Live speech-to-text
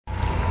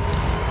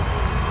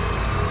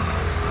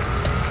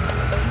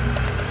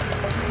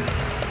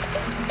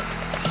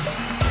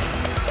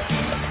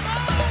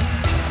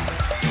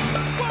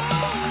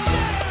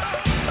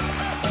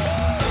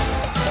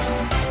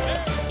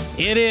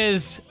It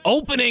is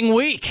opening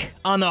week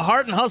on the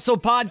Heart and Hustle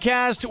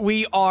podcast.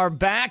 We are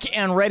back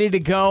and ready to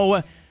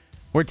go.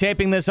 We're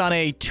taping this on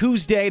a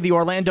Tuesday. The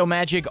Orlando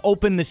Magic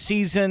open the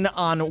season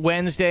on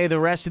Wednesday. The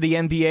rest of the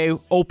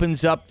NBA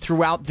opens up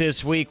throughout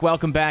this week.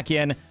 Welcome back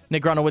in.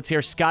 Nick Grunowitz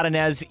here. Scott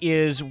Inez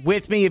is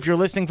with me. If you're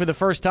listening for the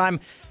first time,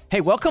 hey,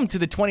 welcome to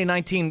the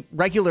 2019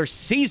 regular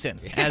season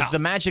as the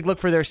Magic look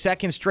for their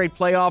second straight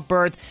playoff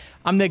berth.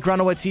 I'm Nick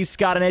Grunowitz. He's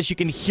Scott Inez. You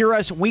can hear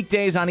us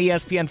weekdays on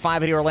ESPN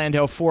 580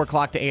 Orlando, 4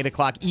 o'clock to 8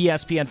 o'clock,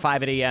 ESPN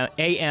 580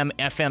 AM,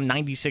 FM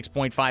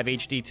 96.5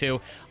 HD2.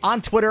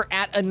 On Twitter,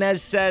 at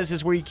Inez Says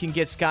is where you can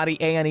get Scotty,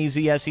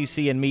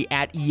 ANEZSEC, and me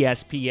at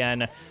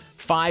ESPN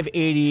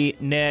 580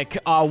 Nick.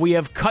 We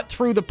have cut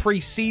through the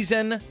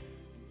preseason.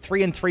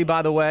 3-3,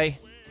 by the way.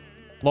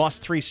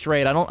 Lost 3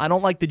 straight. I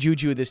don't like the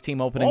juju of this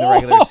team opening the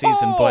regular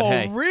season, but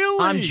hey.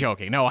 Really? I'm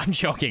joking. No, I'm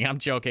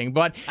joking.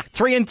 But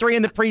 3-3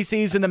 in the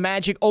preseason. The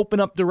Magic open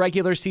up the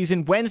regular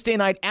season Wednesday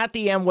night at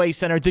the Amway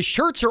Center. The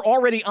shirts are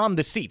already on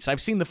the seats.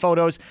 I've seen the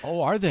photos.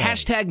 Oh, are they?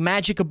 Hashtag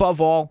Magic above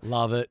all.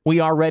 Love it. We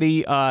are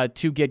ready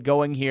to get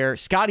going here.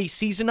 Scotty,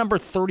 season number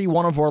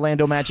 31 of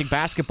Orlando Magic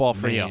basketball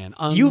for you.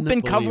 You've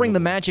been covering the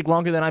Magic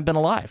longer than I've been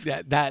alive.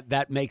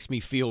 That makes me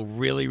feel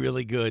really,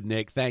 really good,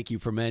 Nick. Thank you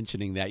for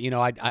mentioning that. You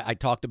know, I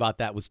talked about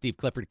that with Steve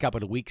Clifford a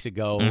couple of weeks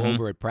ago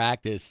over at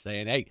practice,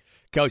 saying, hey,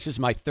 Coach, this is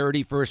my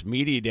 31st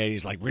media day.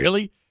 He's like,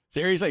 really?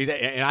 Seriously?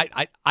 And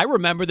I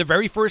remember the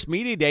very first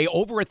media day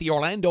over at the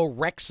Orlando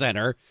Rec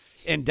Center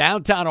in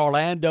downtown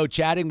Orlando,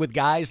 chatting with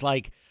guys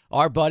like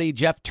our buddy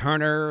Jeff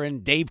Turner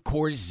and Dave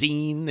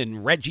Corzine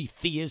and Reggie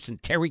Theus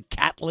and Terry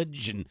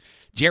Catledge and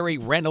Jerry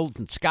Reynolds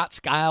and Scott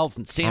Skiles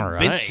and Sam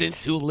Vincent,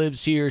 who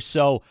lives here.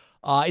 So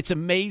it's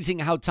amazing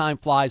how time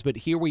flies, but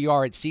here we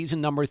are at season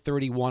number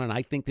 31, and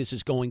I think this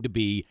is going to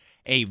be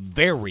a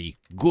very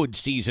good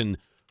season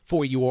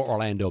for your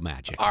Orlando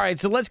Magic. All right,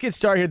 so let's get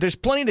started here. There's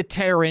plenty to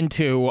tear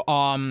into.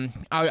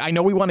 I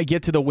know we want to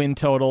get to the win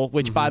total,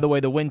 which, by the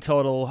way, the win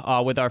total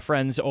with our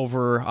friends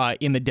over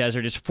in the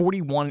desert is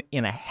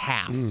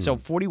 41.5. So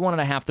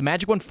 41.5. The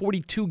Magic won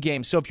 42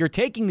 games. So if you're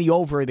taking the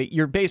over, that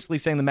you're basically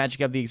saying the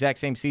Magic have the exact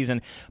same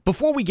season.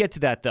 Before we get to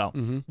that, though,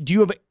 do you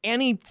have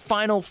any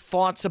final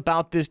thoughts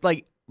about this,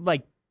 like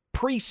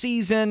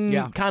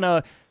preseason kind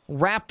of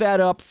wrap that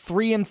up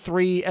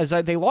 3-3 as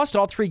they lost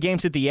all 3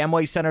 games at the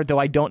Amway Center, though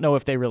I don't know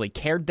if they really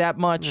cared that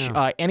much.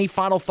 Any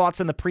final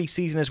thoughts on the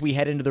preseason as we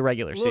head into the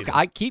regular season? Look,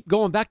 I keep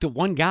going back to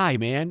one guy,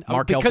 man.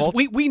 Markelle because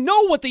Fultz? we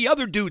know what the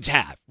other dudes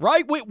have,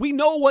 right? We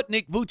know what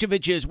Nick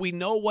Vucevic is. We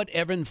know what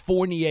Evan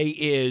Fournier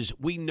is.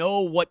 We know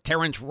what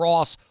Terrence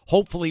Ross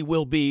hopefully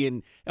will be,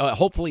 and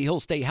hopefully he'll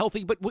stay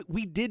healthy. But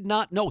we did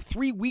not know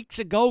 3 weeks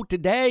ago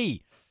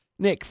today.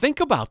 Nick, think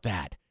about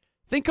that.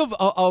 Think of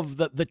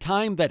the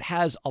time that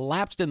has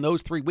elapsed in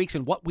those 3 weeks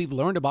and what we've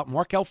learned about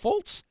Markelle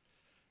Fultz.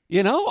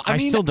 You know, I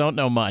mean, still don't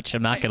know much.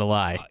 I'm not going to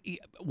lie.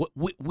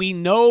 We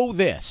know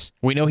this.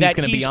 We know he's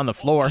going to be on the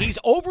floor. He's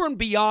over and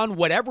beyond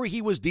whatever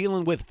he was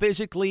dealing with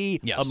physically,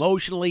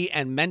 emotionally,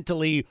 and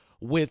mentally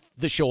with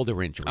the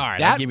shoulder injury. All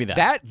right, I'll give you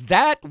that.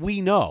 That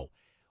we know.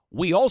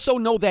 We also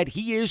know that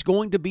he is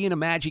going to be in a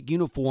Magic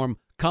uniform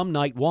come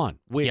night one,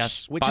 which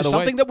is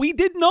something that we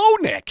did know,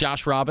 Nick.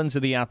 Josh Robbins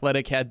of The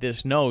Athletic had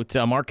this note.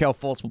 Markelle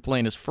Fultz will play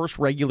in his first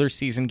regular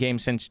season game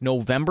since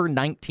November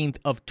 19th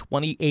of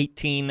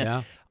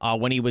 2018.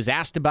 When he was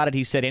asked about it,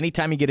 he said,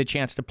 anytime you get a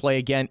chance to play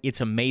again,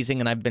 it's amazing,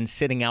 and I've been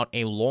sitting out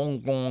a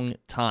long, long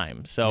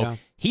time. So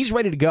he's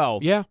ready to go.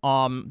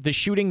 The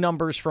shooting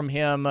numbers from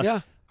him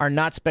are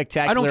not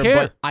spectacular. I don't care.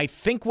 But I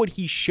think what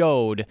he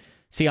showed...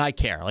 See, I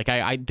care. Like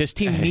this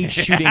team needs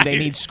shooting, they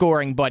need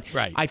scoring, but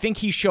I think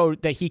he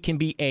showed that he can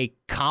be a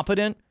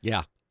competent,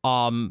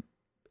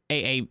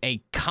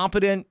 a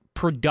competent,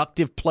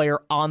 productive player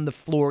on the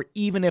floor,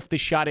 even if the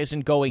shot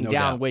isn't going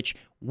down. Which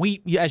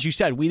we, as you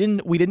said, we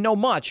didn't know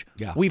much.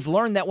 We've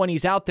learned that when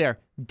he's out there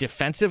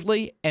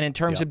defensively and in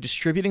terms of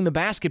distributing the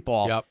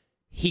basketball.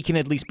 He can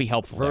at least be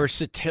helpful.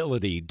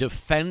 Versatility,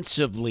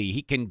 defensively,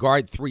 he can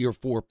guard 3 or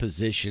 4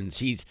 positions.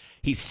 He's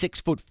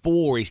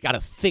 6'4". He's got a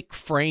thick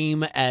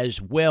frame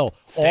as well.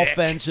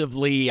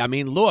 Offensively, I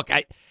mean, look,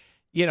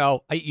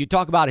 you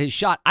talk about his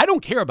shot. I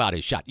don't care about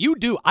his shot. You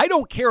do. I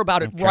don't care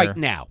about it right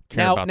now.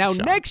 Now,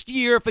 next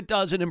year, if it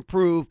doesn't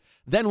improve,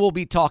 then we'll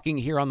be talking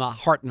here on the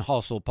Heart and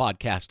Hustle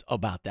podcast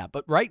about that.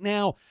 But right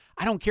now,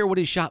 I don't care what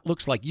his shot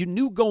looks like. You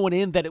knew going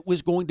in that it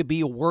was going to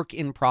be a work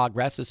in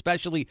progress,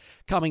 especially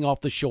coming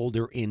off the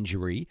shoulder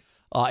injury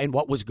and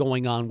what was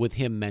going on with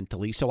him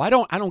mentally. So I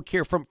don't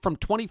care from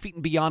 20 feet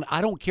and beyond.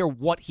 I don't care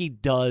what he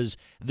does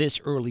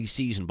this early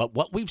season. But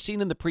what we've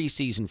seen in the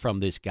preseason from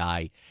this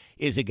guy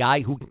is a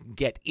guy who can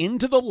get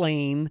into the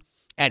lane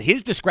at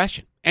his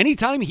discretion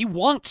anytime he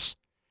wants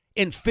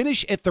and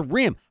finish at the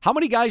rim. How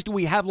many guys do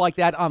we have like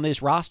that on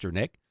this roster,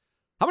 Nick?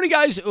 How many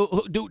guys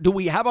do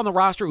we have on the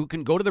roster who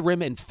can go to the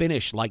rim and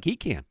finish like he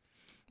can?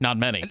 Not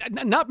many.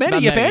 Not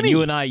many, if any.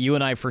 You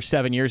and I for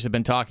 7 years have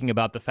been talking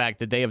about the fact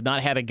that they have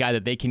not had a guy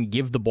that they can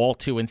give the ball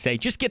to and say,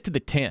 just get to the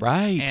 10.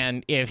 Right.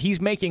 And if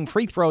he's making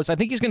free throws, I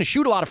think he's going to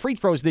shoot a lot of free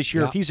throws this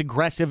year Yeah. if he's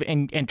aggressive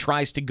and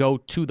tries to go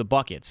to the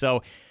bucket.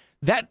 So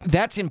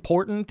that's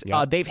important.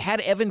 Yeah. They've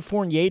had Evan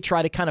Fournier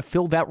try to kind of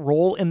fill that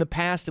role in the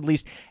past, at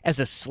least as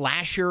a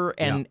slasher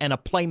and a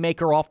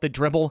playmaker off the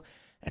dribble.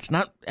 It's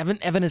not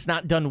Evan has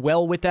not done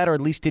well with that, or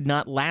at least did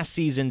not last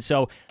season.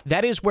 So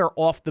that is where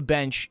off the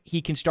bench he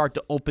can start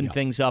to open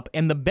things up.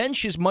 And the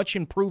bench is much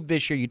improved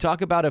this year. You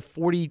talk about a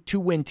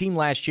 42-win team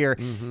last year.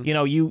 Mm-hmm. You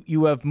know,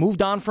 you have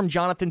moved on from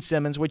Jonathan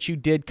Simmons, which you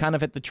did kind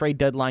of at the trade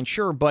deadline,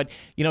 sure. But,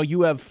 you know,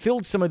 you have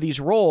filled some of these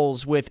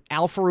roles with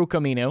Al-Farouq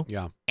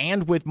Aminu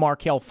and with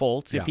Markelle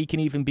Fultz, if he can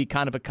even be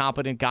kind of a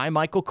competent guy.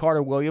 Michael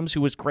Carter-Williams,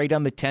 who was great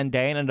on the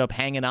 10-day and ended up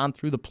hanging on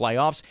through the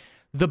playoffs.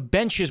 The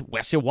bench is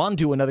Wes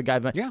Iwundu, another guy.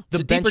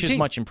 The bench is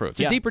much improved.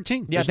 It's a deeper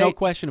team. There's no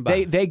question about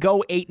it. They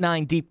go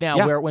 8-9 deep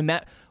now. Where when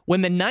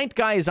the ninth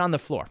guy is on the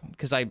floor,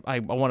 because I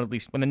want to at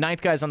least when the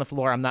ninth guy is on the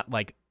floor, I'm not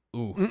like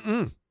ooh.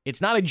 Mm-mm. It's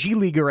not a G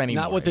leaguer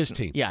anymore. Not with this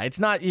team. Yeah, it's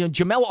not.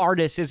 Jamel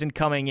Artis isn't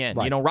coming in.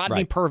 Right,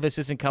 Rodney Purvis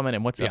isn't coming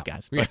in. What's up,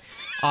 guys?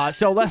 But,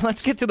 so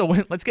let's get to the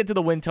win. Let's get to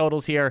the win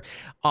totals here.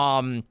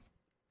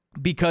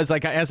 Because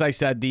as I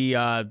said,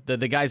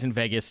 the guys in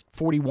Vegas,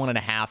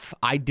 41.5.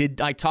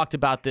 I talked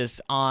about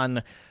this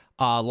on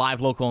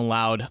Live, Local, and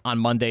Loud on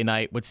Monday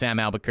night with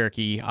Sam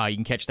Albuquerque. You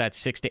can catch that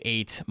 6 to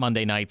 8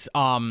 Monday nights.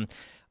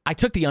 I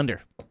took the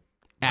under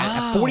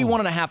at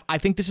 41.5. I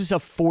think this is a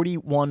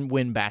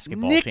 41-win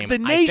basketball team. Nick, the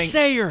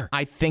naysayer.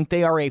 I think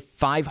they are a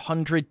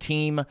 500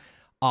 team.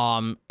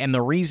 And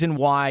the reason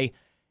why,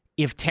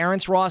 if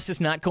Terrence Ross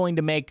is not going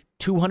to make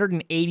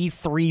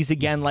 283s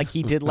again like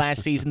he did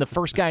last season, the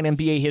first guy in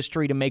NBA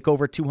history to make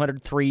over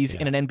 200 threes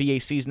in an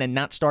NBA season and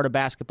not start a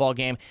basketball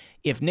game,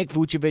 if Nick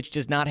Vucevic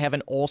does not have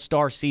an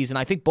all-star season,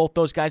 I think both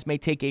those guys may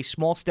take a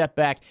small step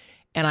back.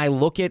 And I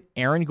look at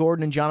Aaron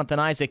Gordon and Jonathan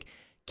Isaac.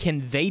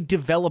 Can they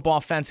develop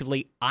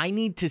offensively? I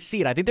need to see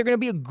it. I think they're going to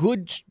be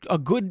a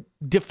good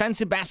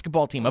defensive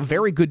basketball team, a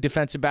very good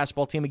defensive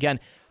basketball team. Again,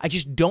 I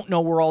just don't know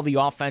where all the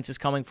offense is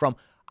coming from.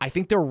 I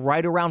think they're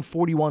right around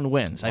 41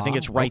 wins. I think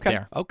it's right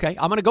there. Okay,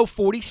 I'm going to go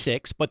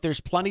 46, but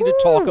there's plenty to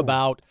talk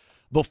about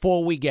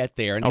before we get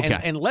there.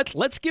 And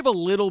let's give a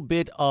little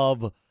bit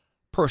of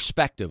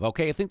perspective.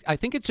 Okay, I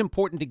think it's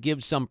important to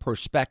give some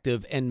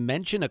perspective and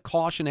mention a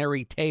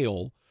cautionary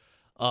tale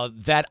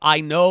that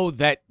I know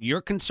that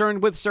you're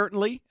concerned with,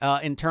 certainly,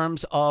 in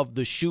terms of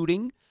the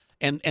shooting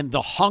and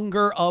the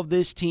hunger of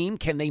this team.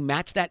 Can they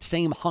match that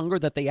same hunger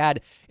that they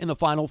had in the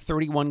final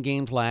 31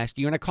 games last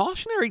year? And a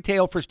cautionary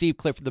tale for Steve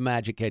Clifford, the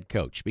Magic head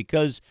coach,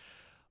 because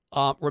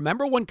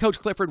remember when Coach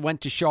Clifford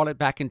went to Charlotte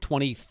back in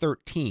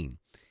 2013?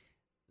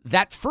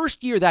 That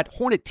first year, that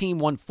Hornet team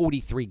won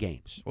 43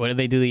 games. What did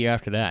they do the year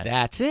after that?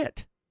 That's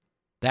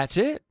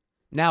it.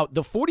 Now,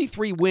 the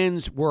 43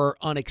 wins were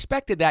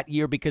unexpected that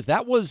year because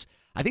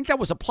I think that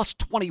was a plus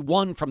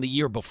 21 from the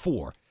year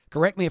before.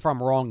 Correct me if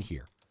I'm wrong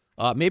here.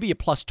 Maybe a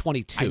plus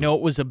 22. I know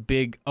it was a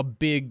big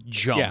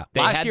jump. Yeah,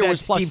 they last had year that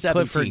was plus Steve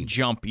 17. Clifford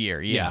jump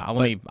year. Yeah,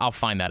 I'll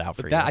find that out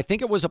for you. I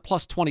think it was a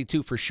plus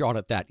 22 for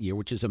Charlotte that year,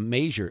 which was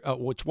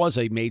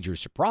a major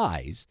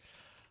surprise.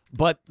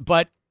 But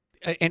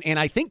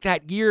I think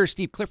that year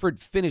Steve Clifford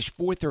finished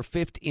 4th or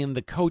 5th in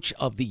the Coach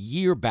of the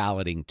Year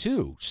balloting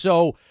too.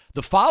 So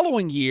the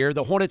following year,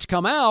 the Hornets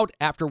come out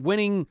after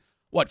winning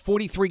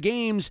 43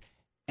 games,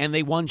 and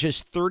they won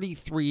just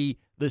 33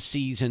 the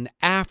season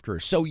after.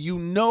 So you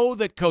know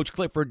that Coach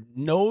Clifford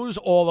knows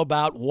all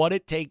about what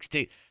it takes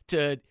to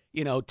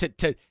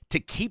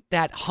keep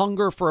that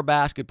hunger for a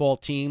basketball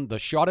team. The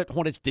Charlotte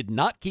Hornets did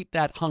not keep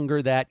that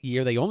hunger that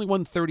year. They only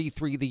won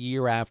 33 the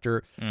year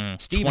after.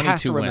 Steve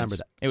has to remember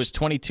that. It was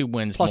 22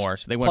 wins more,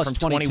 so they went from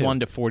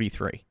 21 to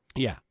 43.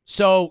 Yeah.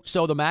 So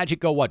the Magic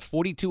go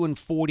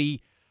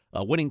 42-40,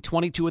 winning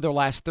 22 of their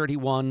last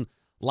 31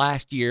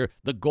 last year.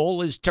 The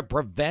goal is to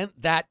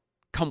prevent that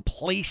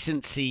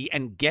complacency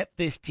and get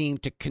this team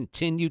to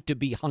continue to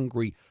be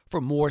hungry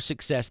for more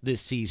success this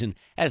season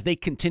as they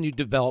continue to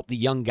develop the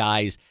young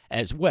guys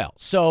as well.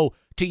 So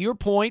to your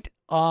point,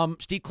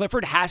 Steve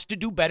Clifford has to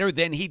do better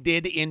than he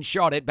did in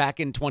Charlotte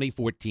back in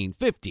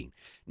 2014-15.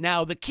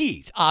 Now, the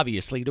keys,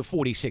 obviously, to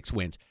 46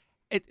 wins.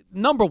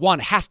 Number one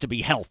has to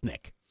be health,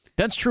 Nick.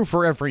 That's true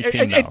for every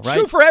team, though, it's right?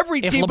 true for every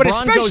team, but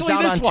LeBron especially goes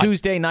out this on one.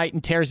 Tuesday night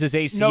and tears his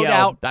ACL, No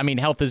doubt. I mean,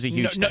 health is a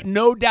huge thing.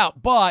 No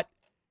doubt, but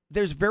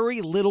there's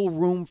very little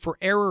room for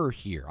error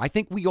here. I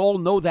think we all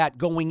know that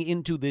going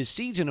into this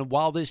season, and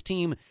while this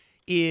team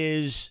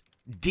is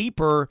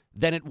deeper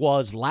than it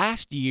was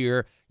last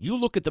year, you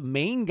look at the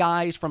main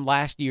guys from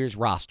last year's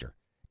roster.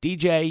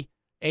 DJ,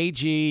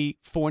 AG,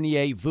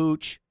 Fournier,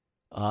 Vooch,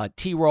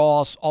 T.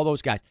 Ross, all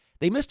those guys.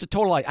 They missed a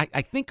total,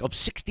 I think, of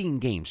 16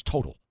 games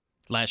total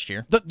last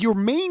year. Your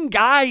main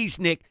guys,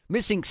 Nick,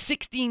 missing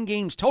 16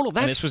 games total.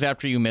 And this was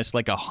after you missed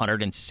like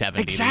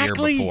 170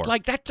 exactly. the year before.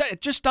 Like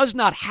that just does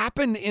not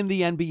happen in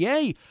the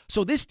NBA.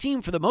 So this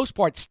team, for the most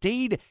part,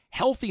 stayed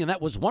healthy, and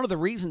that was one of the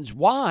reasons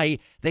why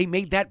they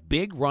made that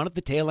big run at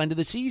the tail end of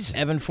the season.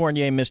 Evan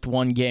Fournier missed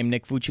 1 game.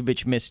 Nick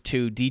Vucevic missed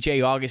 2.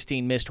 DJ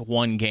Augustine missed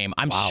 1 game.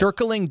 I'm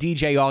circling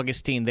DJ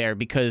Augustine there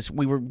because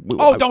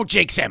don't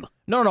jinx him.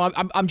 No,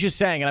 I'm just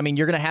saying. I mean,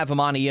 you're going to have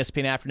him on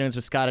ESPN Afternoons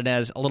with Scott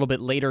Inez a little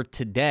bit later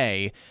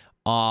today.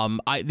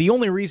 The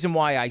only reason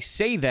why I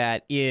say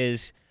that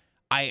is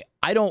I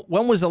don't.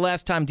 When was the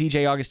last time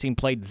DJ Augustine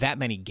played that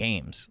many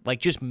games? Like,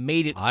 just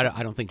made it.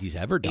 I don't think he's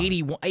ever done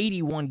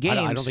 81 games.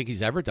 I don't think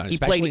he's ever done,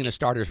 especially in a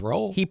starter's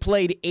role. He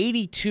played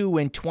 82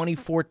 in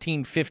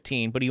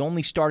 2014-15, but he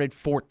only started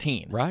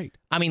 14. Right.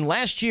 I mean,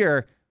 last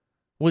year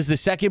was the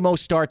second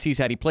most starts he's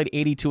had. He played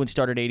 82 and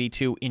started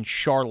 82 in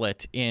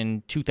Charlotte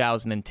in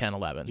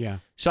 2010-11. Yeah.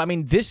 So, I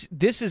mean, this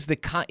is the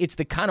kind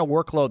of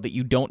workload that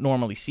you don't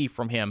normally see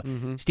from him.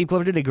 Mm-hmm. Steve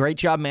Clifford did a great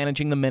job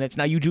managing the minutes.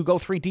 Now, you do go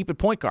 3 deep at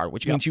point guard,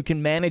 which means you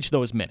can manage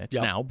those minutes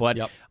now. But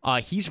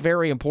he's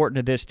very important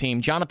to this team.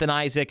 Jonathan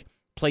Isaac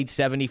played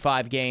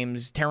 75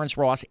 games. Terrence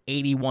Ross,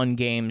 81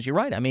 games. You're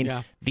right. I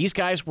mean, these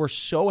guys were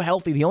so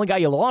healthy. The only guy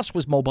you lost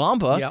was Mo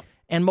Bamba. Yep.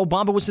 And Mo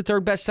Bamba was the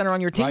 3rd best center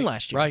on your team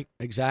last year. Right,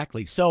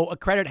 exactly. So a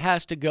credit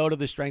has to go to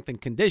the strength and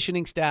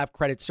conditioning staff.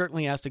 Credit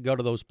certainly has to go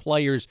to those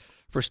players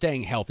for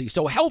staying healthy.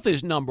 So health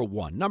is number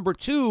 1. Number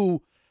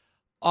 2,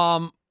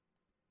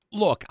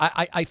 look,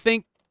 I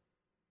think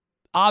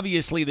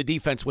obviously the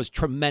defense was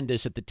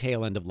tremendous at the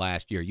tail end of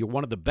last year. You're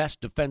one of the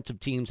best defensive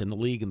teams in the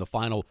league in the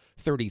final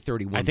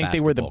 30-31 I think they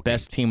were the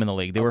best team in the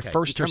league. They were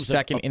first or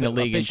second in the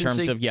league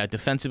efficiency? in terms of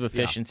defensive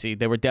efficiency. Yeah.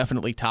 They were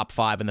definitely top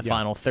 5 in the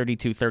final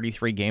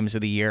 32-33 games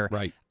of the year.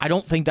 Right. I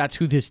don't think that's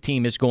who this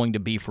team is going to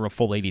be for a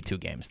full 82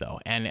 games, though.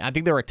 And I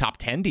think they're a top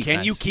 10 defense.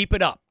 Can you keep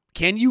it up?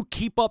 Can you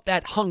keep up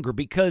that hunger?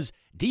 Because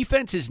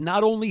defense is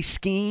not only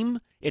scheme,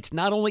 it's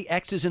not only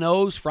X's and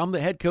O's from the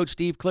head coach,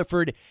 Steve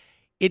Clifford.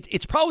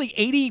 It's probably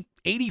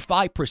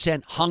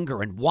 85%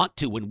 hunger and want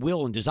to and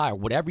will and desire,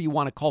 whatever you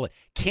want to call it.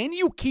 Can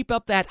you keep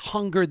up that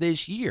hunger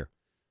this year?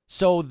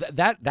 So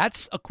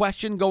that's a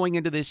question going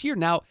into this year.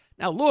 Now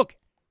look,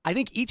 I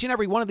think each and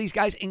every one of these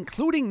guys,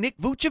 including Nick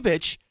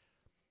Vucevic,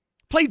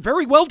 played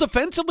very well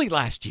defensively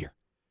last year.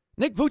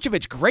 Nick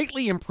Vucevic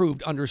greatly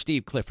improved under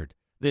Steve Clifford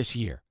this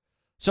year.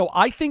 So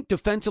I think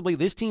defensively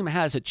this team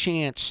has a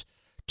chance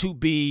to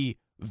be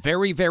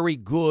very, very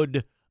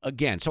good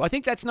again. So I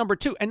think that's number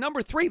 2. And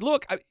number 3,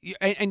 look,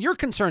 and you're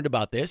concerned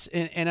about this,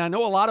 and I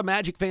know a lot of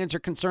Magic fans are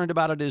concerned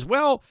about it as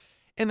well,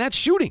 and that's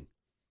shooting.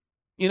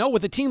 You know,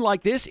 with a team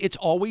like this, it's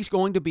always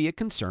going to be a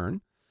concern.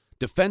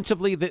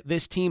 Defensively,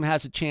 this team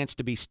has a chance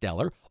to be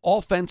stellar.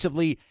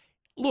 Offensively,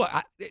 look,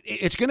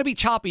 it's going to be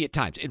choppy at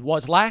times. It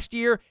was last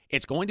year.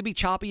 It's going to be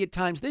choppy at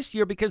times this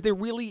year because there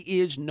really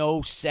is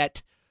no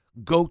set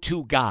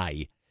go-to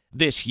guy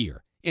this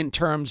year in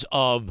terms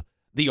of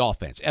the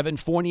offense. Evan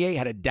Fournier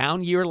had a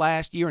down year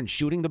last year in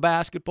shooting the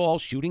basketball,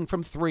 shooting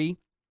from 3.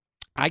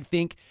 I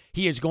think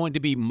he is going to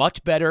be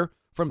much better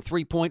from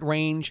 3-point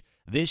range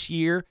this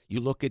year. You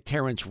look at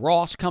Terrence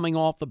Ross coming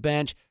off the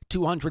bench,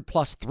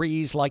 200-plus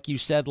threes like you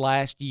said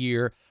last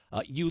year.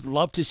 You'd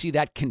love to see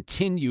that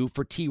continue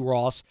for T.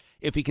 Ross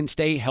if he can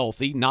stay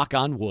healthy, knock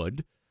on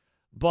wood.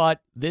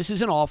 But this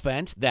is an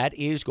offense that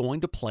is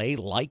going to play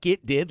like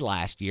it did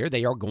last year.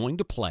 They are going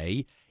to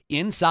play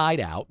inside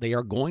out. They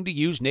are going to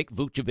use Nick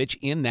Vucevic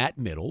in that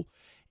middle.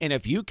 And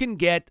if you can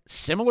get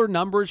similar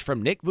numbers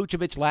from Nick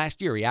Vucevic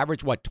last year, he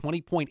averaged,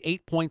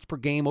 20.8 points per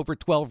game, over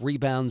 12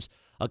 rebounds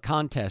a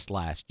contest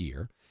last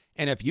year.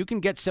 And if you can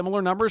get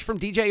similar numbers from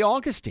DJ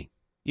Augustine,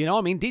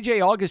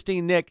 DJ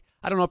Augustine, Nick,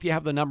 I don't know if you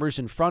have the numbers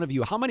in front of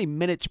you. How many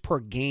minutes per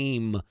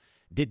game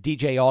did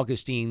DJ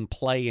Augustine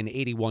play in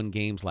 81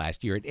 games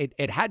last year?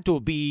 It had to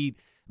have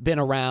been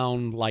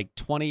around like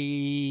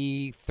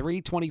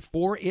 23,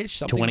 24-ish,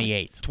 something.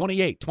 28. Like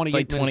 28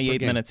 like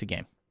 28 minutes a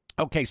game.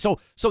 Okay, so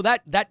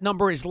that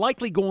number is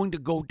likely going to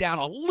go down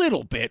a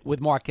little bit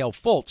with Markelle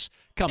Fultz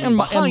coming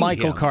behind and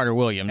Michael him.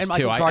 Carter-Williams,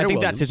 too. I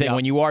think that's the thing.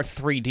 When you are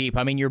 3 deep,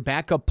 I mean, your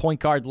backup point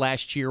guard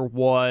last year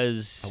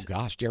was... Oh,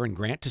 gosh, Jaren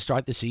Grant to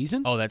start the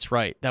season? Oh, that's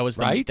right. That was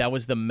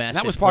the mess.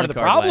 That was part of the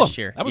problem. Last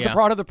year. That was the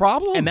part of the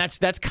problem. And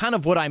that's kind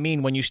of what I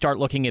mean when you start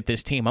looking at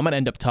this team. I'm going to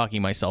end up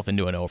talking myself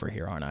into an over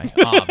here, aren't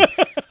I?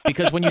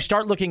 Because when you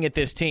start looking at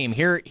this team,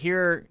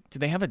 here, do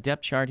they have a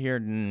depth chart here?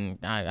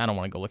 I don't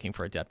want to go looking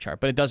for a depth chart,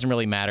 but it doesn't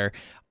really matter.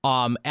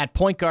 At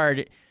point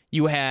guard,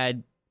 you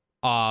had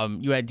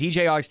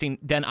DJ Augustine,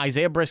 then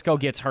Isaiah Briscoe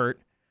gets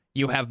hurt.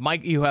 You have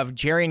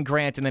Jaren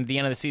Grant, and then at the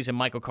end of the season,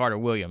 Michael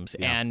Carter-Williams.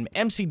 Yeah. And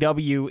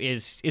MCW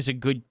is a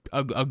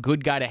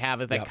good guy to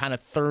have as that kind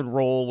of third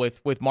role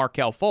with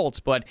Markelle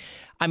Fultz. But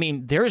I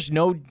mean, there's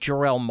no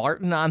Jarrell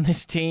Martin on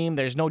this team.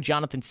 There's no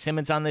Jonathan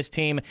Simmons on this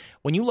team.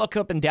 When you look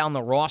up and down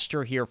the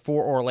roster here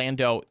for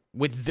Orlando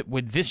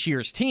with this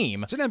year's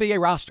team, it's an NBA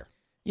roster.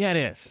 Yeah, it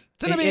is.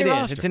 It's an NBA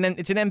roster.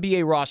 It's an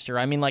NBA roster.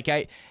 I mean,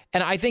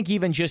 I think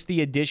even just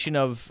the addition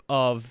of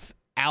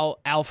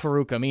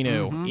Al-Farouq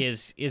Aminu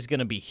is going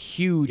to be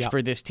huge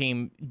for this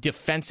team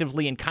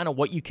defensively, and kind of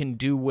what you can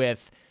do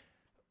with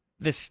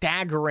the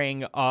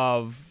staggering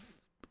of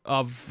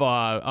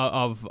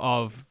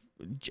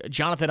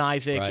Jonathan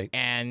Isaac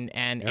and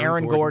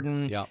Aaron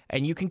Gordon. Yep.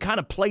 And you can kind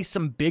of play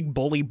some big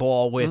bully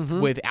ball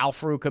with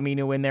Al-Farouq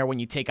Aminu in there when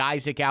you take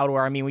Isaac out,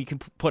 or you can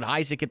put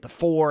Isaac at the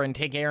 4 and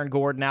take Aaron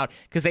Gordon out,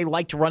 because they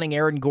liked running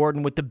Aaron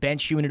Gordon with the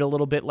bench unit a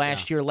little bit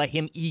last year. Let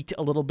him eat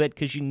a little bit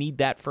because you need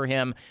that for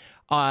him.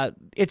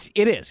 It's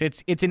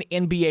an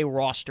NBA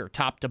roster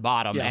top to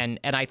bottom, and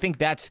I think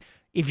that's,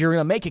 if you're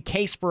going to make a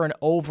case for an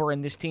over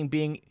in this team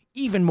being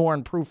even more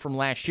improved from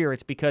last year,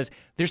 it's because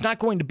there's not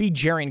going to be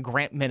Jerian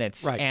Grant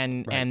minutes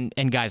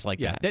and guys like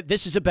that.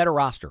 This is a better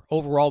roster.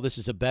 Overall, this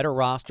is a better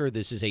roster.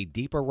 This is a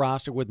deeper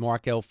roster with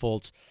Markelle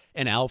Fultz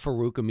and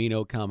Al-Farouq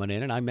Aminu coming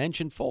in. And I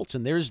mentioned Fultz,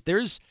 and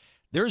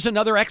there's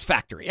another X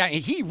factor.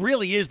 He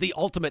really is the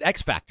ultimate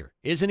X factor,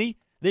 isn't he,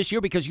 this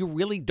year? Because you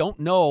really don't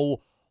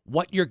know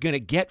what you're going to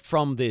get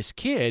from this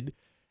kid.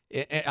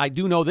 I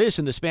do know this: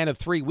 in the span of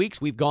 3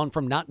 weeks, we've gone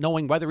from not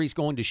knowing whether he's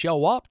going to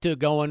show up to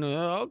going,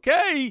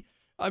 okay.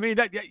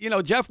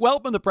 Jeff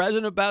Weltman, the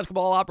president of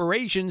basketball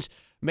operations,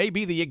 may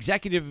be the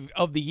executive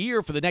of the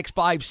year for the next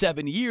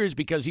 5-7 years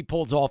because he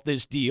pulls off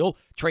this deal,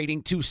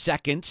 trading 2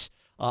 seconds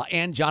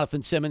and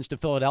Jonathan Simmons to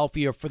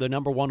Philadelphia for the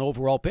number 1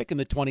 overall pick in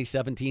the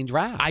 2017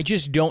 draft. I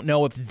just don't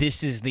know if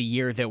this is the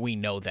year that we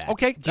know that.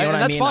 Okay, do you know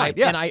what I mean? Fine.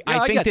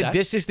 I think that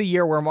this is the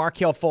year where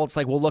Markelle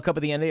Fultz, we'll look up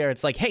at the end of the year,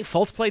 it's like, hey,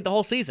 Fultz played the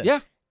whole season. Yeah.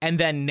 And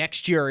then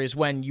next year is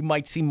when you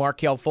might see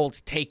Markelle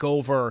Fultz take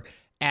over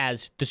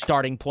as the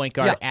starting point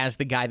guard, as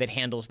the guy that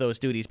handles those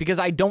duties. Because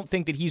I don't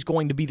think that he's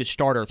going to be the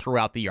starter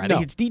throughout the year. I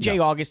think it's DJ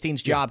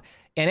Augustine's job.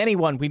 And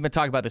anyone, we've been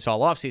talking about this all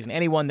offseason,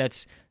 anyone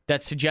that's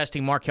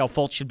suggesting Markelle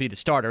Fultz should be the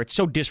starter, it's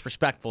so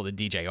disrespectful to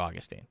DJ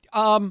Augustine.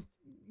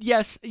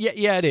 Yes,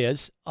 it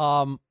is.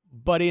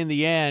 But in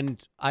the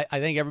end, I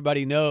think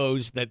everybody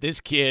knows that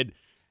this kid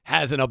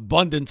has an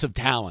abundance of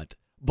talent.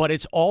 But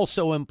it's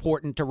also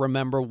important to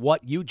remember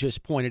what you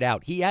just pointed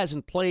out. He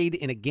hasn't played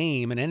in a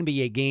game, an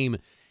NBA game,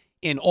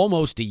 in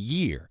almost a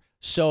year.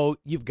 So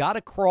you've got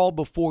to crawl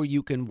before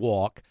you can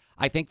walk.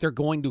 I think they're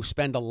going to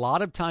spend a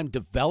lot of time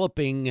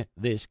developing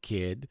this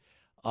kid,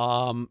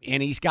 and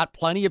he's got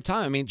plenty of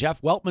time.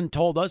 Jeff Weltman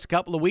told us a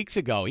couple of weeks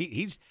ago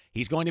he's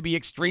going to be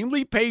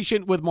extremely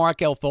patient with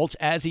Markelle Fultz,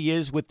 as he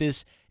is with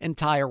this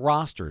entire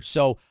roster.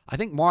 So I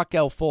think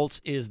Markelle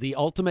Fultz is the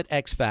ultimate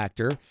X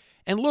factor.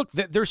 And look,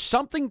 there's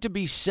something to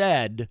be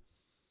said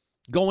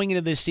going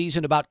into this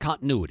season about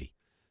continuity.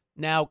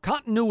 Now,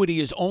 continuity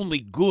is only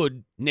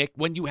good, Nick,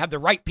 when you have the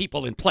right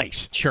people in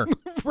place. Sure.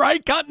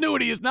 Right?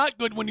 Continuity is not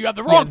good when you have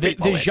the wrong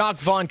people the Jacques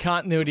Vaughn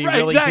continuity right,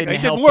 really exactly.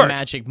 didn't help work. the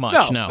Magic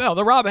much. No,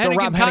 the Rob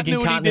Hennigan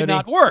continuity did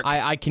not work.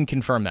 I can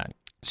confirm that.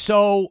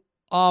 So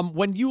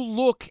when you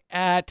look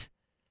at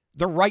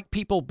the right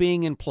people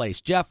being in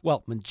place, Jeff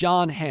Weltman,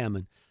 John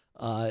Hammond,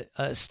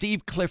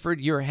 Steve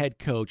Clifford, your head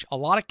coach, a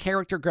lot of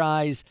character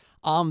guys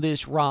on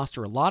this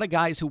roster, a lot of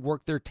guys who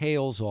work their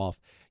tails off.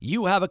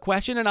 You have a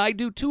question, and I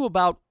do too,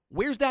 about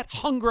where's that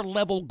hunger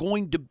level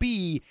going to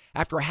be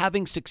after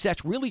having success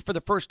really for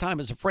the first time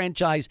as a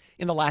franchise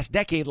in the last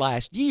decade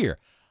last year?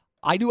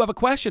 I do have a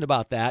question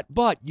about that,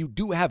 but you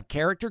do have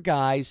character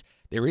guys.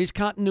 There is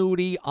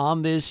continuity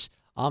on this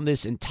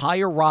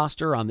entire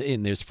roster,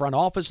 in this front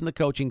office and the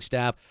coaching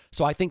staff.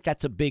 So I think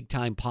that's a big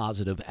time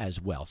positive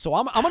as well. So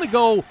I'm going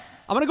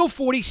to go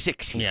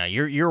 46 here. Yeah,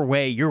 you're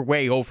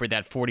way over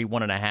that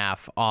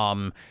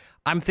 41.5.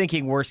 I'm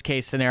thinking worst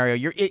case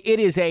scenario. It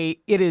is a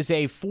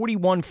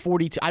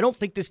 41-42. I don't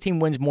think this team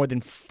wins more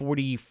than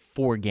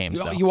 44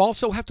 games. You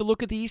also have to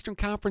look at the Eastern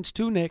Conference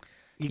too, Nick.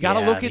 You got to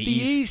look at the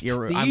East.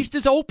 The East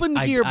is open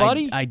here,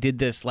 buddy. I did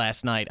this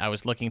last night. I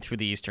was looking through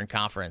the Eastern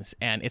Conference,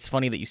 and it's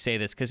funny that you say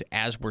this because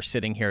as we're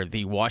sitting here,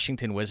 the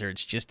Washington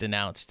Wizards just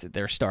announced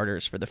their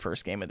starters for the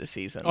first game of the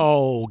season.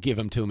 Oh, give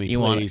them to me,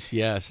 please.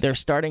 Yes. Their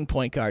starting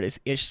point guard is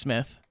Ish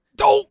Smith.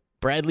 Oh!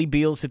 Bradley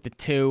Beal's at the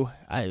 2.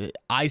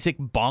 Isaac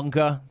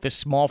Bonga, the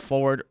small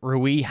forward.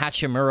 Rui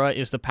Hachimura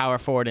is the power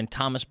forward, and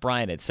Thomas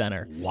Bryant at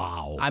center.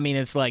 Wow.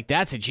 It's like,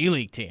 that's a G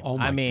League team. Oh,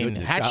 my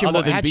goodness.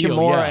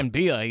 Hachimura and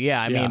Beal,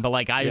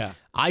 yeah.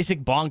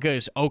 Isaac Bonga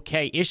is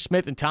okay. Ish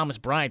Smith and Thomas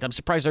Bryant, I'm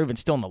surprised they're even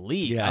still in the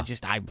league. Yeah.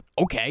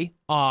 Okay.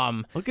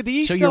 Look at the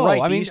East, so you're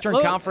right. The Eastern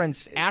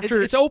Conference,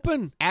 after it's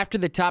open. After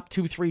the top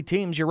 2-3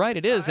 teams, you're right,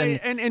 it is.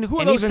 And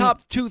who are those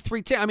top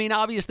 2-3 teams?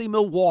 Obviously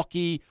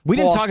Milwaukee, we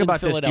didn't Boston, talk about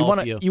this. Do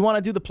you want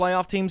to do the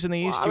playoff teams in the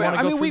East? Do you want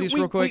to go through these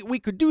real quick? We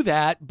could do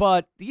that,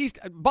 but the East.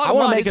 I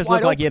want to make us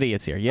look like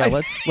idiots here. Yeah,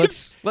 let's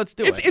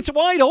do it. It's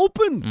wide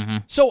open. Mm-hmm.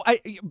 So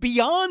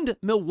beyond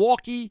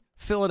Milwaukee,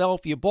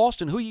 Philadelphia,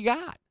 Boston, who you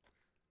got?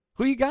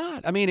 Who you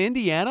got? I mean,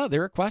 Indiana,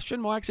 there are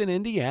question marks in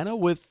Indiana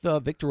with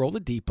Victor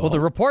Oladipo. Well, the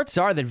reports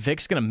are that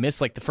Vic's going to miss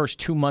like the first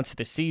 2 months of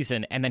the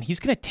season, and then he's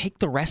going to take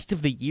the rest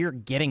of the year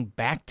getting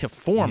back to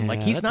form. Yeah,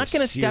 like, he's not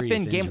going to step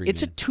in game. Injury,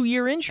 it's a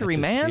 2-year injury,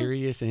 that's man. A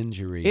serious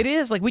injury. It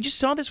is. Like, we just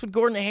saw this with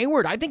Gordon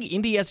Hayward. I think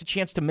Indy has a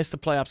chance to miss the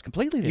playoffs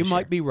completely this year. You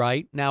might be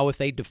right. Now, if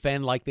they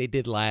defend like they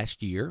did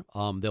last year,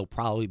 they'll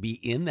probably be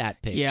in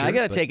that picture. Yeah, I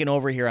got to take an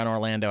over here on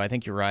Orlando. I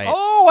think you're right.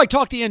 Oh, I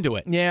talked you into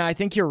it. Yeah, I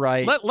think you're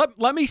right.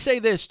 Let me say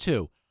this,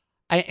 too.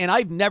 And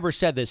I've never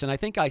said this, and I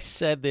think I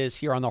said this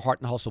here on the Heart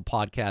and Hustle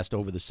podcast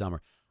over the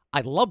summer. I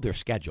love their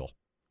schedule.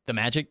 The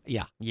Magic?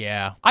 Yeah.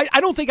 Yeah.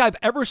 I don't think I've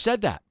ever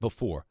said that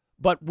before.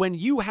 But when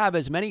you have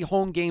as many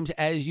home games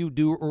as you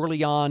do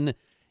early on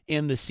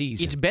in the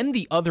season. It's been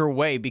the other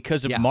way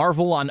because of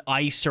Marvel on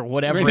Ice or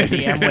whatever at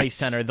the Amway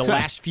Center the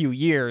last few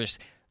years.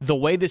 The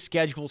way the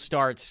schedule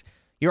starts,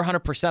 you're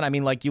 100%. I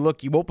mean, like, you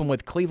open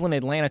with Cleveland,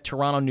 Atlanta,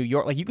 Toronto, New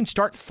York. Like, you can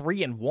start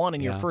 3-1 in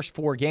your first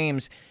 4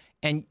 games.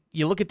 And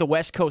you look at the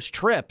West Coast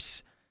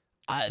trips.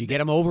 You get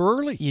them over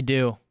early. You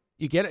do.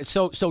 You get it.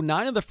 So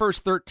 9 of the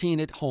first 13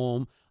 at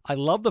home. I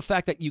love the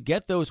fact that you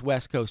get those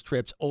West Coast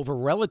trips over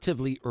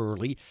relatively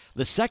early.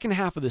 The second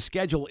half of the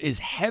schedule is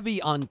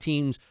heavy on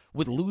teams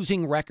with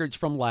losing records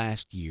from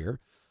last year.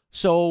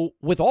 So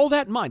with all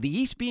that in mind, the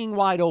East being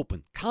wide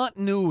open,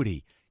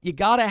 continuity, you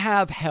got to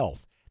have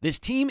health. This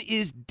team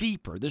is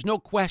deeper. There's no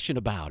question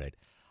about it.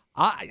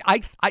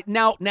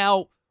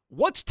 Now,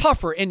 what's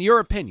tougher in your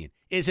opinion?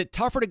 Is it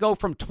tougher to go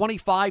from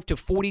 25 to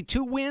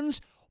 42 wins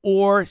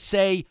or,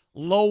 say,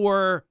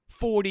 lower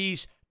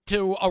 40s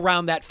to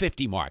around that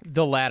 50 mark?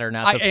 The latter,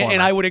 not the former.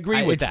 And I would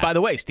agree with that. By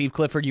the way, Steve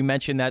Clifford, you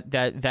mentioned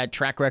that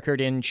track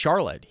record in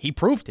Charlotte. He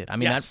proved it. I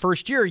mean, that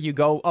first year you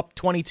go up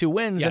 22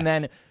 wins and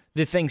then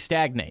the thing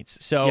stagnates.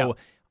 So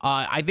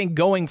I think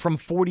going from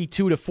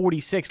 42 to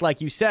 46,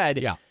 like you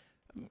said,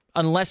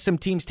 unless some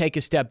teams take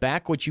a step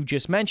back, which you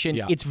just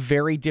mentioned, it's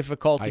very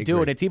difficult to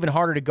do it. It's even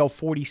harder to go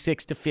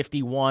 46 to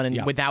 51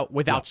 and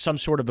without some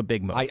sort of a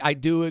big move. I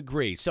do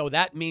agree. So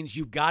that means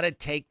you've got to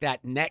take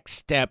that next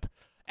step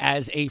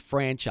as a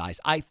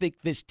franchise. I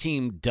think this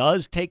team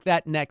does take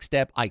that next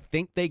step. I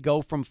think they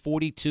go from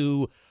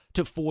 42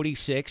 to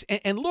 46.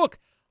 And look,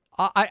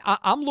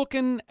 I'm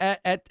looking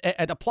at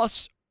a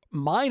plus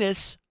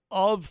minus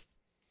of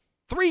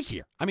 3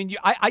 here. I mean,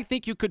 I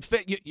think you could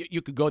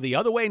you could go the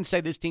other way and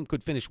say this team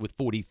could finish with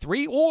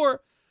 43.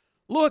 Or,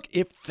 look,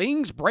 if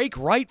things break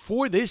right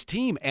for this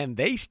team and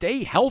they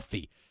stay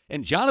healthy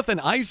and Jonathan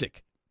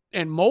Isaac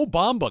and Mo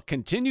Bamba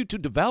continue to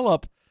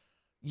develop,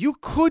 you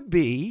could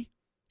be,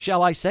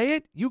 shall I say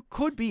it, you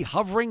could be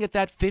hovering at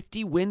that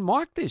 50-win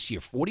mark this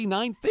year,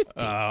 49-50.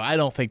 I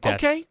don't think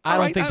that's okay. I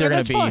don't think they're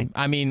going to be. Fine.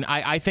 I mean,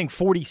 I think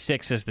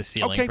 46 is the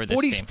ceiling for this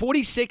team.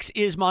 46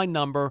 is my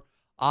number.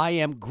 I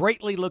am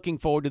greatly looking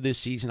forward to this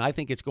season. I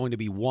think it's going to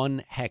be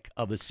one heck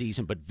of a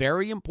season, but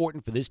very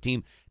important for this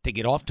team to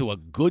get off to a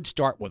good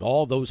start with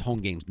all those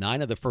home games,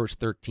 9 of the first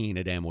 13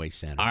 at Amway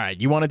Center. All right,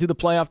 you want to do the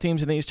playoff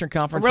teams in the Eastern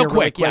Conference? Real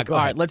quick. Yeah, go All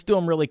ahead. right, let's do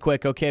them really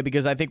quick, okay,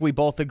 because I think we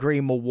both agree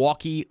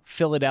Milwaukee,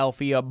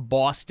 Philadelphia,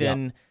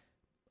 Boston,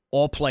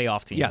 all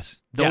playoff teams.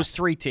 Yes. Those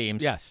 3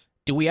 teams. Yes.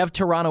 Do we have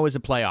Toronto as a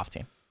playoff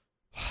team?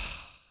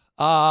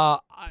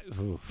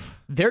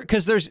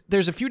 Because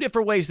there's a few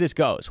different ways this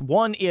goes.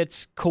 One,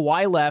 it's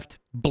Kawhi left,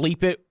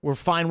 bleep it, we're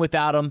fine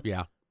without him.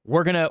 Yeah.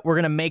 We're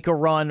gonna make a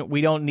run.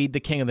 We don't need the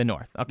King of the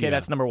North. Okay,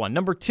 that's number 1.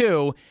 Number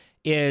 2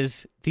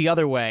 is the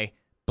other way.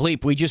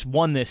 Bleep, we just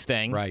won this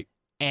thing. Right.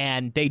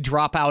 And they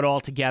drop out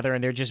altogether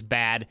and they're just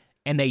bad.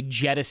 And they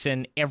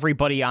jettison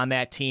everybody on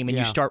that team, and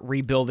you start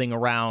rebuilding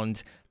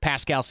around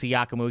Pascal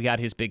Siakam, who got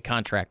his big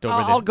contract over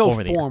I'll go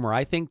over former.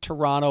 I think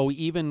Toronto,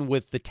 even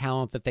with the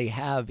talent that they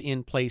have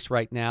in place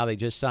right now, they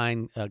just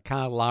signed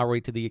Kyle Lowry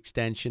to the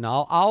extension.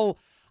 I'll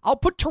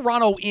put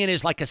Toronto in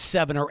as like a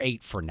 7 or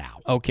 8 for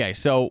now. Okay,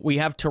 so we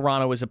have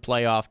Toronto as a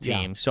playoff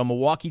team. Yeah. So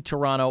Milwaukee,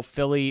 Toronto,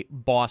 Philly,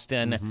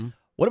 Boston. Mm-hmm.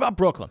 What about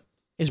Brooklyn?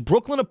 Is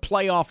Brooklyn a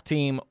playoff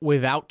team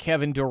without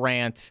Kevin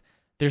Durant?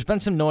 There's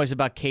been some noise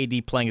about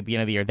KD playing at the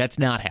end of the year. That's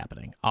not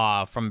happening.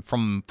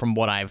 From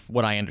what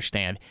I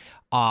understand.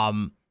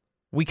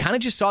 We kind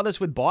of just saw this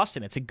with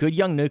Boston. It's a good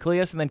young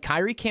nucleus, and then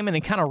Kyrie came in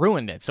and kind of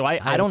ruined it. So I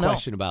don't know. No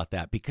question about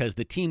that, because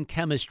the team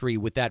chemistry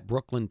with that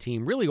Brooklyn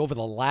team really over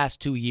the last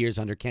 2 years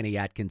under Kenny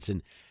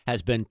Atkinson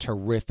has been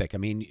terrific. I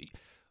mean,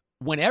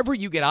 whenever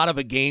you get out of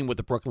a game with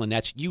the Brooklyn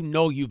Nets, you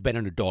know you've been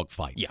in a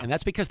dogfight. Yeah. And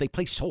that's because they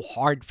play so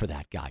hard for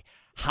that guy.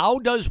 How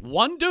does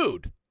one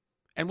dude,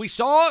 and we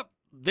saw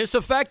this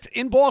effect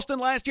in Boston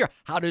last year,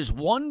 how does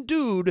one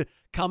dude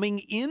coming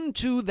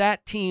into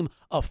that team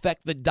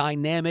affect the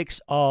dynamics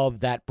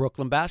of that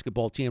Brooklyn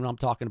basketball team? And I'm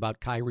talking about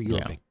Kyrie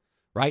Irving,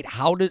 right?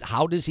 How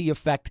does he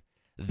affect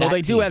that Well,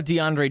 they team? do have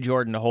DeAndre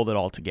Jordan to hold it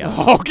all together.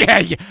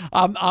 Okay,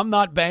 I'm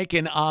not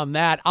banking on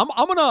that. I'm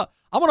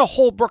gonna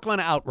hold Brooklyn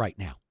out right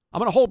now. I'm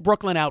gonna hold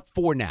Brooklyn out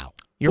for now.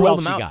 You're who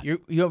holding else them you out.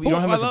 got? You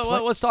don't have them as a play.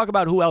 Let's talk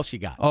about who else you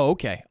got. Oh,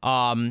 okay.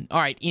 All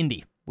right,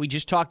 Indy. We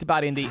just talked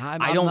about Indy.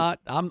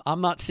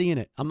 I'm not seeing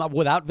it. I'm not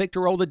without Victor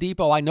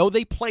Oladipo. I know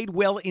they played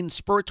well in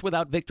spurts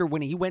without Victor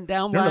when he went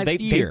down last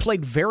year. They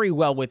played very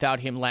well without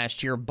him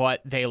last year,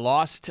 but they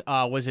lost.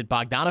 Was it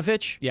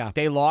Bogdanovich? Yeah,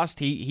 they lost.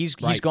 He's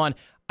gone.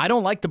 I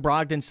don't like the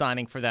Brogdon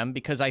signing for them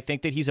because I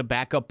think that he's a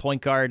backup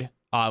point guard.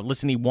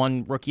 Listen, he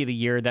won Rookie of the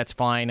Year. That's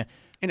fine.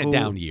 In a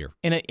down year.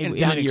 In an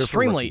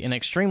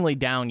extremely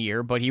down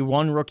year, but he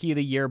won Rookie of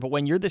the Year. But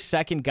when you're the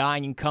second guy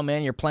and you come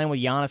in, you're playing with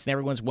Giannis and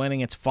everyone's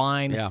winning, it's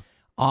fine. Yeah.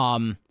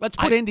 Let's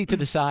put Indy to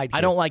the side here.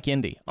 I don't like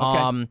Indy.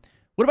 Okay.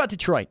 What about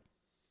Detroit?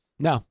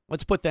 No,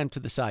 let's put them to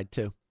the side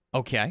too.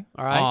 Okay.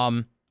 All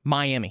right.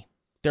 Miami.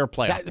 They're a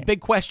playoff team.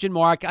 Big question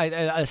mark,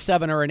 a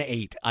 7 or an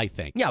 8, I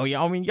think. Yeah,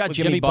 I mean, you got with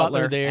Jimmy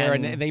Butler there,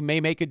 and they may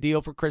make a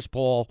deal for Chris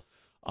Paul.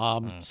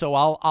 So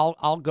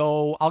I'll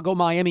go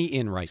Miami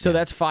in right now. So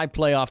that's 5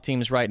 playoff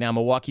teams right now: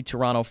 Milwaukee,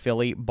 Toronto,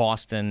 Philly,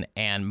 Boston,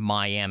 and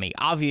Miami.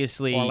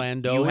 Obviously,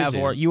 Orlando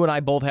you and I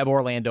both have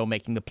Orlando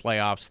making the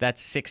playoffs.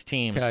 That's 6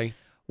 teams, okay.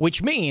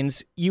 Which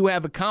means you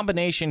have a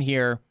combination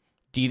here.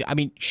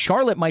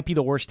 Charlotte might be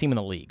the worst team in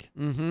the league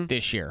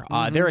this year.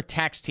 They're a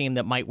tax team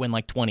that might win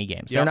like 20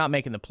 games. Yep. They're not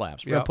making the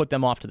playoffs. We're going to put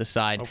them off to the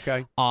side.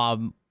 Okay.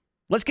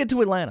 Let's get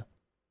to Atlanta.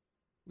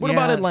 What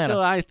about Atlanta?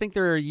 Still, I think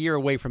they're a year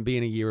away from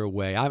being a year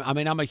away.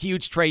 I'm a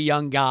huge Trae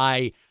Young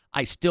guy.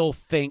 I still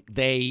think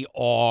they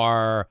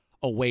are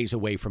a ways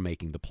away from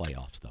making the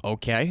playoffs, though.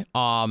 Okay.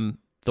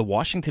 The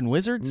Washington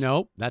Wizards?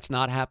 No, that's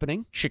not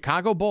happening.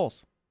 Chicago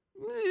Bulls?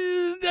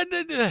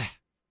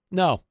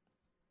 No.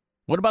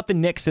 What about the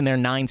Knicks and their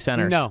 9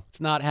 centers? No,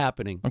 it's not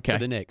happening for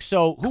the Knicks.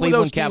 So who Cleveland are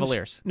those teams?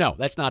 Cavaliers? No,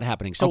 that's not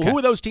happening. So who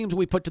are those teams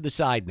we put to the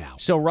side now?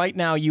 So right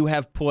now you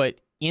have put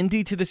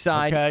Indy to the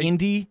side. Okay.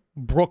 Indy,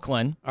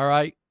 Brooklyn. All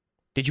right.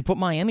 Did you put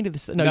Miami to the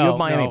side? No, you have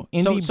Miami. No.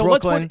 Indy, so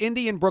Brooklyn. Let's put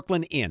Indy and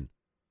Brooklyn in.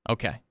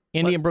 Okay.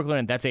 Indy and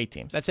Brooklyn, that's 8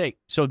 teams. That's 8.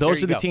 So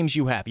those are the teams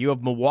you have. You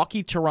have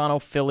Milwaukee, Toronto,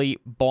 Philly,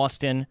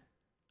 Boston.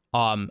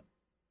 Indy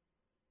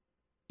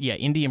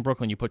and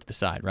Brooklyn you put to the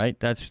side, right?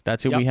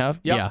 That's who we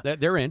have? Yep. Yeah.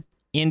 They're in.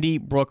 Indy,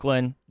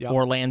 Brooklyn,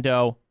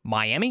 Orlando,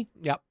 Miami.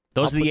 Yep.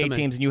 Those are the 8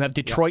 teams, and you have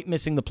Detroit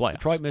missing the playoffs.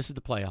 Detroit misses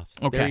the playoffs.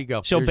 Okay. There you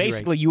go. So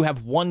basically, you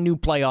have one new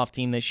playoff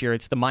team this year.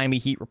 It's the Miami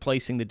Heat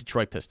replacing the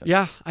Detroit Pistons.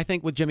 Yeah, I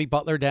think with Jimmy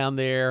Butler down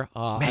there.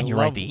 Man, you're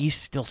right. The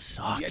East still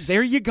sucks. Yeah,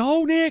 there you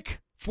go,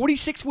 Nick.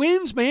 46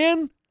 wins,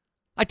 man.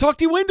 I talked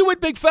you into it,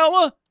 big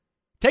fella.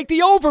 Take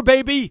the over,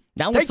 baby.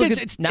 Now let's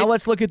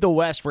look at the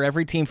West, where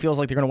every team feels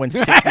like they're going to win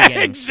 60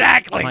 games.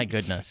 Exactly. My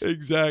goodness.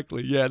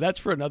 Exactly. Yeah, that's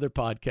for another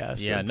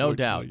podcast. Yeah, no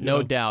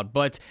doubt.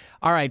 But,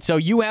 all right, so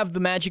you have the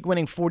Magic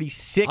winning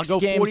 46 games. I'll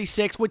go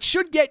 46, which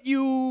should get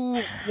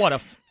you, what, a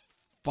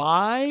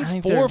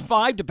 5? 4 or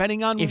 5,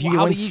 depending on if you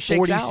how win the East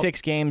shakes out.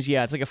 46 games,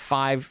 yeah, it's like a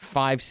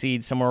 5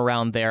 seed, somewhere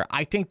around there.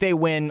 I think they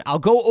win. I'll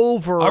go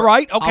over. All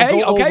right,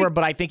 okay, I'll go over,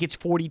 but I think it's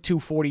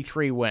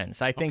 42-43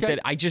 wins. I think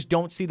that I just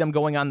don't see them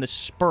going on the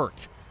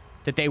spurt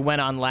that they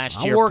went on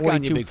last year.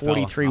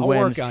 42-43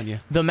 wins. Work on you.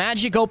 The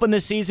Magic open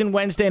the season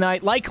Wednesday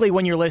night. Likely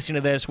when you're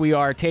listening to this, we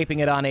are taping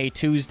it on a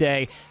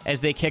Tuesday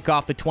as they kick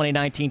off the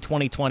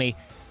 2019-2020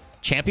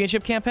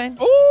 championship campaign?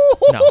 Ooh.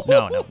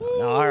 No.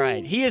 All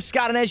right. He is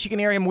Scott Inez. You can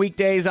hear him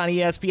weekdays on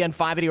ESPN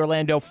 580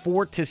 Orlando,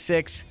 4 to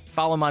 6.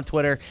 Follow him on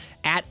Twitter,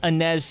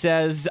 @Inez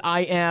Says.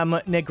 I am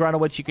Nick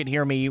Grunowitz. You can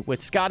hear me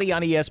with Scotty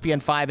on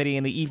ESPN 580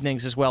 in the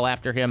evenings as well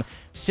after him,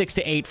 6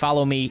 to 8.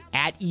 Follow me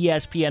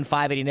 @ESPN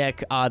 580 Nick.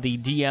 The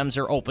DMs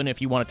are open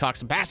if you want to talk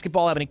some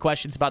basketball, have any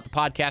questions about the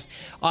podcast.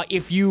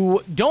 If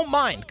you don't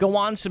mind, go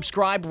on,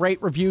 subscribe,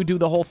 rate, review, do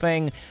the whole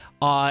thing.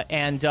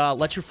 And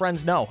let your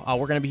friends know.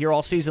 We're going to be here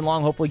all season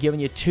long, hopefully giving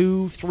you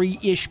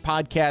 2-3-ish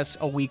podcasts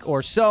a week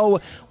or so.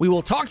 We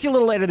will talk to you a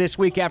little later this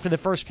week after the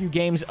first few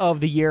games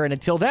of the year. And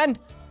until then,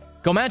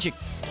 go Magic.